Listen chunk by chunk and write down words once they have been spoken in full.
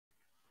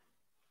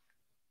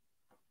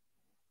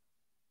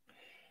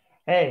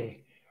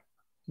Hey,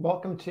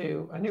 welcome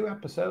to a new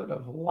episode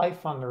of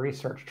Life on the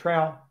Research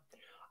Trail.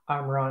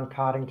 I'm Ron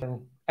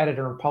Coddington,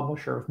 editor and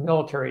publisher of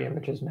Military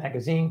Images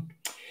magazine.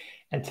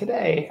 And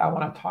today I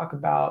want to talk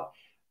about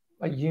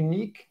a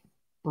unique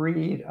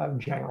breed of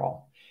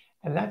general.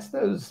 And that's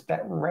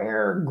that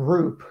rare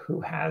group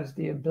who has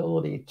the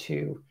ability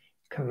to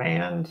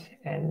command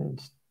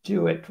and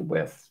do it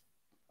with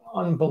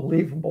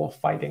unbelievable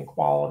fighting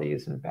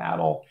qualities in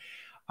battle,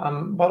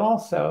 but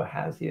also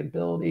has the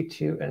ability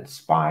to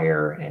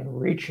inspire and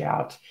reach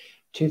out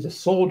to the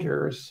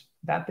soldiers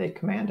that they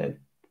commanded.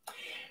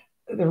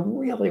 They're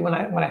really, when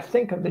I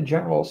think of the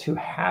generals who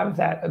have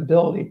that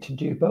ability to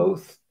do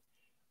both,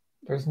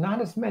 there's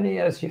not as many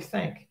as you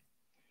think.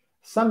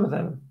 Some of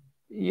them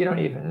you don't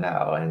even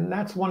know, and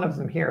that's one of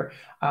them here.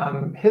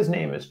 His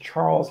name is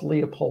Charles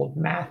Leopold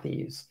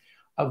Matthies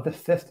of the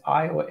 5th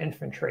Iowa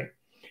Infantry.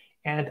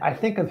 And I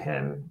think of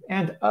him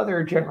and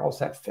other generals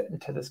that fit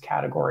into this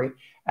category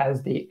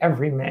as the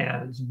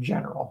everyman's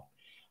general.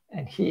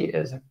 And he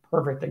is a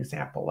perfect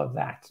example of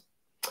that.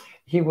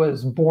 He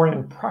was born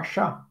in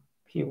Prussia.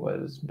 He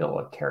was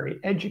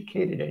military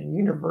educated and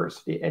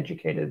university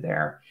educated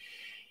there.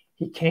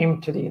 He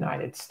came to the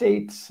United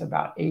States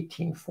about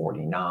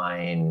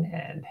 1849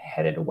 and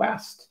headed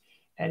west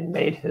and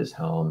made his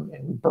home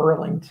in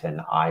Burlington,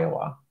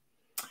 Iowa.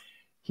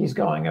 He's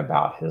going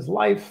about his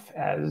life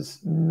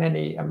as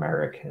many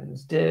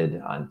Americans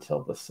did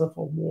until the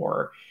Civil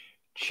War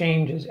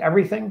changes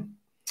everything.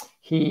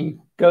 He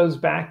goes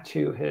back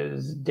to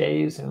his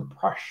days in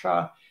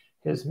Prussia,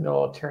 his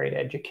military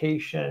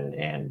education,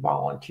 and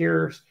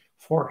volunteers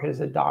for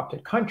his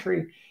adopted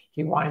country.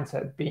 He winds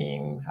up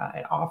being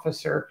an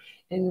officer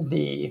in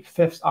the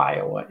 5th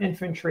Iowa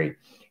Infantry,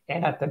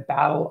 and at the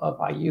Battle of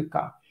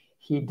Iuka,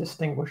 he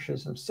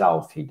distinguishes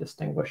himself, he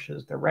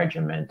distinguishes the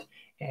regiment,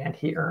 and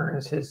he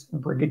earns his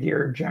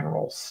Brigadier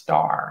General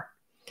star.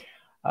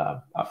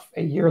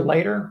 A year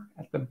later,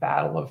 at the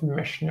Battle of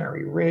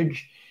Missionary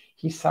Ridge,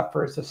 he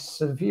suffers a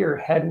severe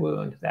head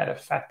wound that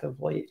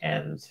effectively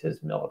ends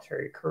his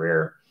military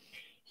career.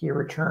 He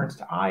returns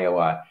to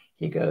Iowa.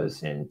 He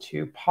goes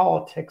into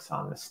politics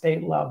on the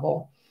state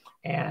level,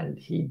 and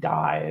he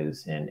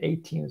dies in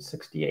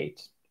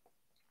 1868.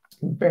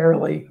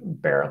 Barely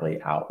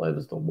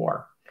outlives the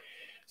war.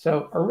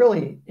 So a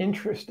really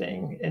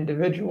interesting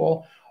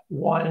individual,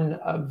 one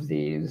of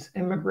these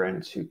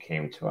immigrants who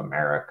came to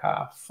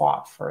America,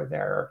 fought for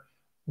their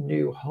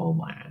new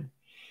homeland.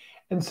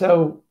 And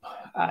so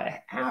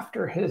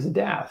after his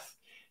death,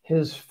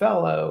 his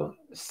fellow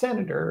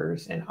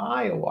senators in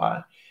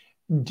Iowa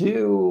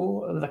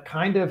do the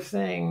kind of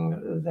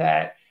thing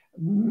that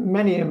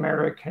many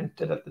Americans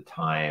did at the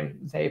time.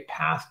 They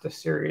passed a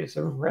series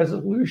of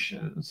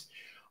resolutions,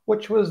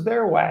 which was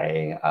their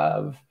way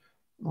of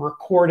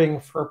recording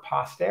for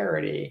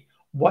posterity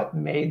what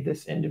made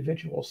this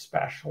individual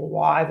special,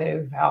 why they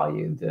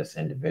valued this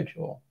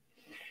individual.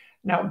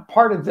 Now,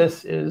 part of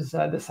this is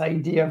this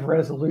idea of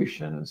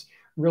resolutions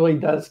really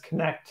does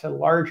connect to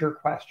larger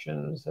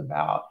questions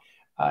about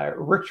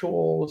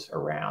rituals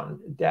around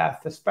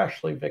death,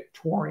 especially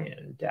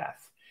Victorian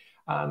death,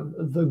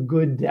 the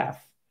good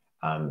death,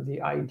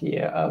 the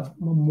idea of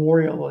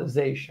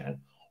memorialization.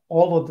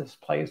 All of this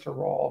plays a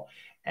role.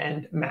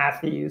 And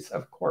Matthies,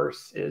 of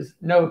course, is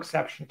no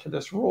exception to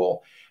this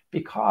rule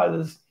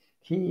because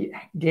he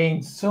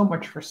gained so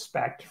much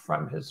respect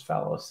from his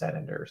fellow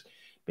senators,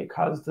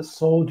 because the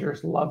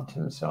soldiers loved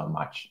him so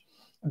much,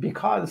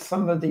 because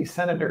some of these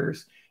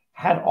senators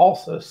had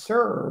also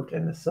served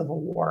in the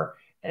Civil War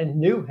and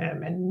knew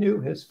him and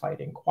knew his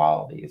fighting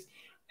qualities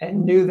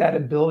and knew that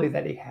ability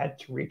that he had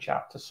to reach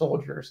out to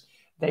soldiers.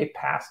 They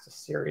passed a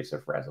series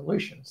of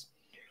resolutions.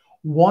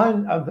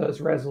 One of those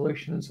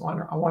resolutions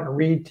I want to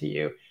read to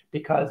you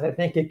because I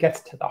think it gets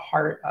to the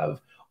heart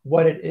of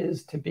what it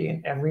is to be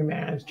an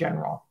everyman's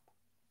general.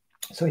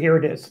 So here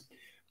it is,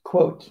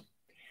 quote,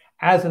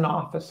 "As an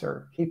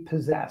officer, he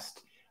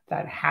possessed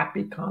that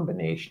happy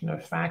combination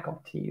of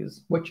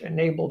faculties which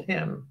enabled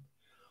him,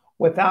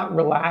 without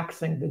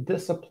relaxing the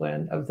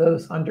discipline of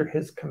those under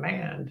his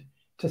command,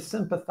 to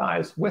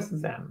sympathize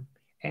with them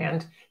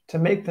and to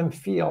make them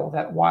feel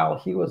that while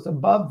he was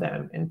above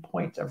them in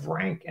point of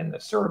rank in the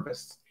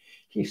service,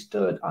 he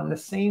stood on the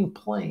same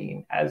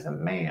plane as a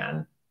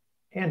man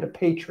and a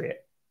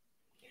patriot.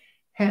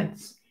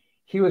 Hence,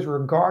 he was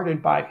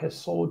regarded by his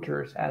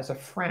soldiers as a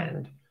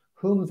friend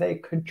whom they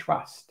could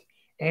trust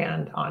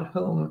and on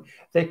whom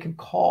they could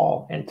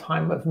call in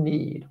time of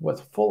need with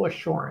full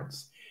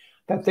assurance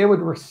that they would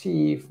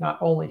receive not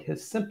only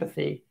his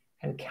sympathy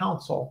and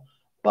counsel,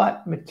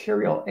 but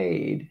material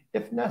aid,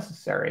 if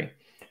necessary,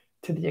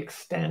 to the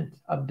extent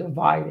of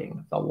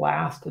dividing the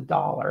last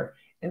dollar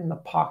in the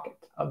pocket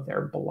of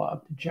their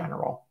beloved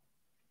general."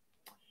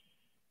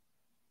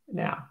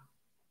 Now,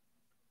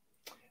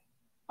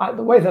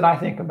 the way that I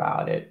think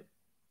about it,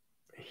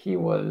 he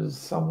was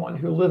someone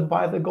who lived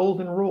by the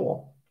golden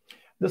rule.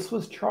 This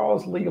was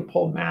Charles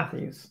Leopold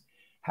Matthies,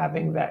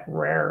 having that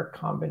rare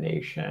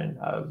combination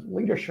of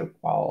leadership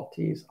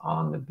qualities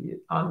on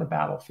the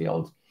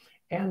battlefield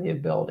and the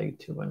ability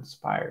to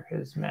inspire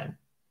his men.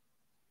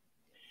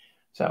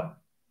 So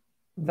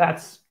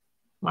that's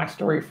my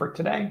story for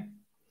today.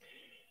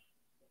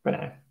 I'm going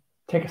to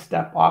take a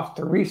step off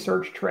the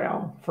research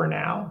trail for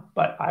now,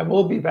 but I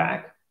will be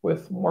back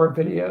with more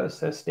videos,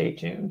 so stay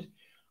tuned.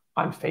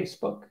 On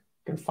Facebook,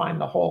 you can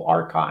find the whole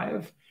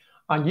archive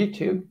on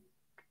YouTube.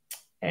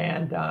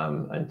 And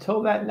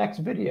until that next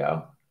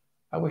video,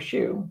 I wish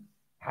you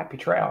happy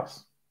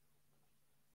trails.